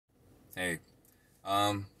Hey,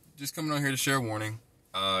 just coming on here to share a warning.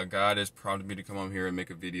 God has prompted me to come on here and make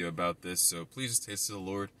a video about this, so please just taste to the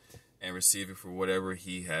Lord and receive it for whatever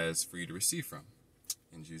He has for you to receive from.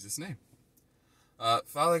 In Jesus' name.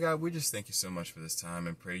 Father God, we just thank you so much for this time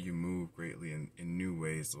and pray you move greatly in new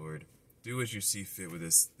ways, Lord. Do as you see fit with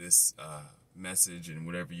this message and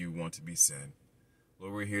whatever you want to be said.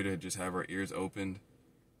 Lord, we're here to just have our ears opened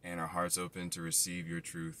and our hearts open to receive your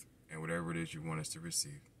truth and whatever it is you want us to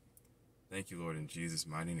receive. Thank you, Lord, in Jesus'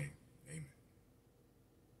 mighty name. Amen.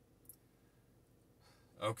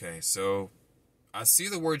 Okay, so I see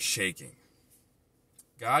the word shaking.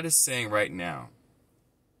 God is saying right now,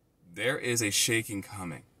 there is a shaking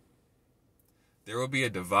coming. There will be a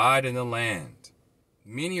divide in the land.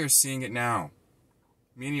 Many are seeing it now.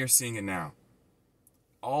 Many are seeing it now.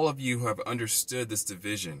 All of you who have understood this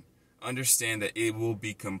division, understand that it will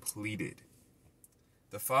be completed.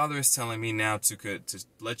 The Father is telling me now to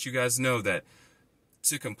let you guys know that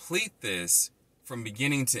to complete this from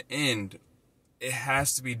beginning to end, it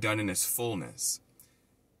has to be done in its fullness.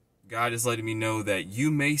 God is letting me know that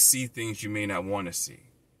you may see things you may not want to see.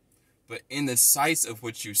 But in the sights of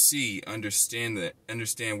what you see,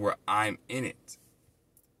 understand where I'm in it.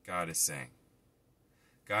 God is saying.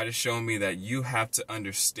 God is showing me that you have to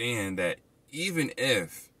understand that even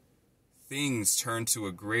if things turn to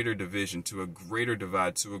a greater division, to a greater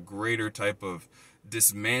divide, to a greater type of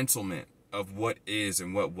dismantlement of what is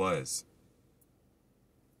and what was.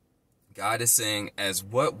 God is saying, as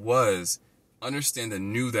what was, understand the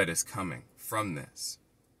new that is coming from this.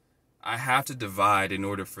 I have to divide in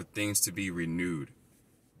order for things to be renewed,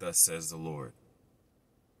 thus says the Lord.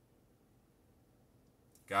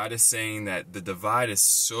 God is saying that the divide is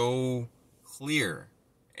so clear,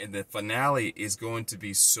 and the finale is going to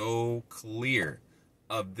be so clear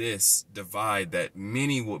of this divide that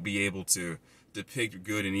many will be able to depict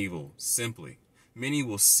good and evil simply. Many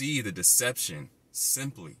will see the deception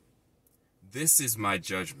simply. This is my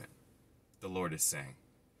judgment, the Lord is saying.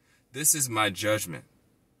 This is my judgment,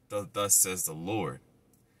 thus says the Lord.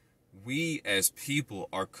 We as people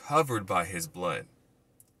are covered by His blood.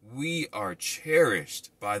 We are cherished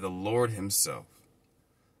by the Lord Himself.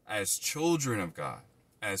 As children of God,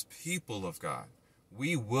 as people of God,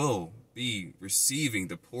 we will be receiving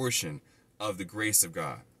the portion of the grace of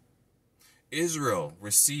God. Israel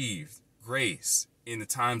received grace in the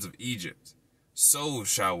times of Egypt. So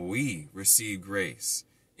shall we receive grace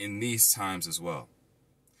in these times as well.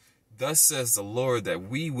 Thus says the Lord that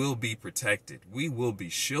we will be protected. We will be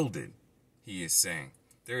shielded, He is saying.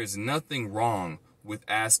 There is nothing wrong with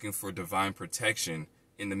asking for divine protection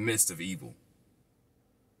in the midst of evil.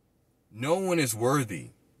 No one is worthy,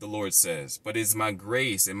 the Lord says, but it is my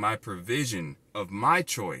grace and my provision of my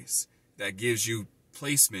choice that gives you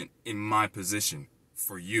placement in my position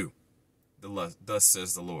for you, thus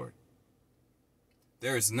says the Lord.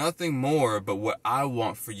 There is nothing more but what I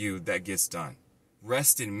want for you that gets done.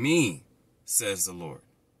 Rest in me, says the Lord.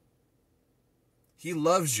 He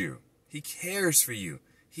loves you. He cares for you.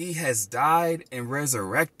 He has died and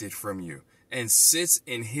resurrected from you and sits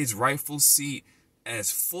in His rightful seat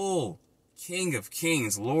as full King of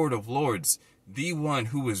Kings, Lord of Lords, the one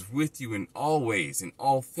who is with you in all ways, in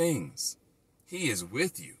all things. He is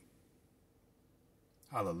with you.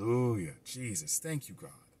 Hallelujah. Jesus, thank you,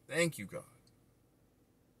 God. Thank you, God.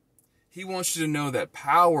 He wants you to know that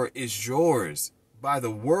power is yours by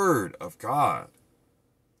the word of God.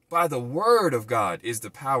 By the word of God is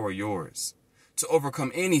the power yours to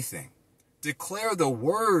overcome anything. Declare the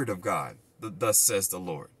word of God, thus says the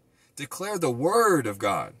Lord. Declare the word of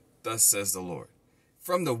God, thus says the Lord.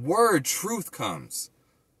 From the word, truth comes.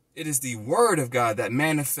 It is the word of God that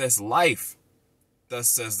manifests life, thus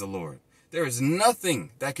says the Lord. There is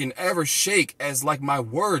nothing that can ever shake as like my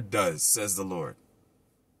word does, says the Lord.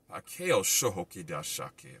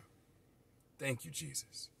 Thank you,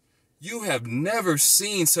 Jesus. You have never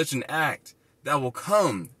seen such an act that will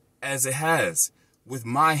come as it has with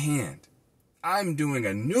my hand. I'm doing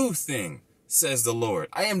a new thing, says the Lord.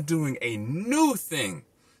 I am doing a new thing,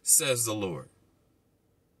 says the Lord.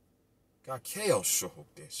 By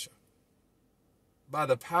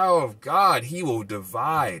the power of God, He will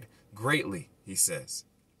divide greatly, He says.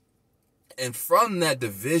 And from that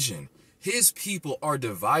division, His people are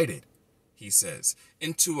divided, He says,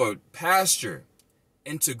 into a pasture,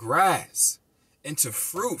 into grass, into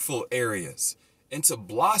fruitful areas, into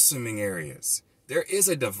blossoming areas. There is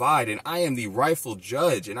a divide, and I am the rightful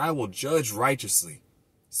judge, and I will judge righteously,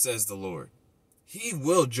 says the Lord. He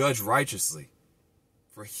will judge righteously,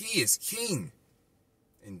 for He is King.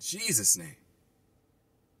 In Jesus' name.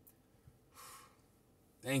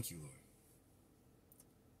 Thank you, Lord.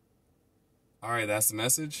 All right, that's the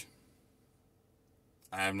message.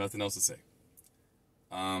 I have nothing else to say.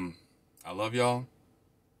 I love y'all.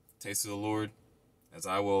 Taste of the Lord, as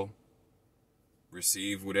I will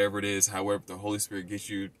receive whatever it is, however the Holy Spirit gets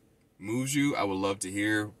you, moves you. I would love to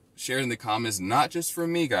hear. Share in the comments, not just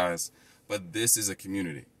from me, guys, but this is a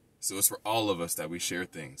community. So it's for all of us that we share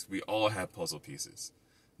things. We all have puzzle pieces.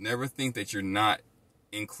 Never think that you're not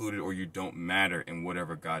included or you don't matter in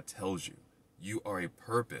whatever God tells you. You are a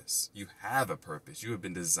purpose. You have a purpose. You have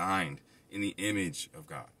been designed in the image of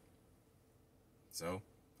God. So,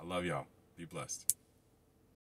 I love y'all. Be blessed.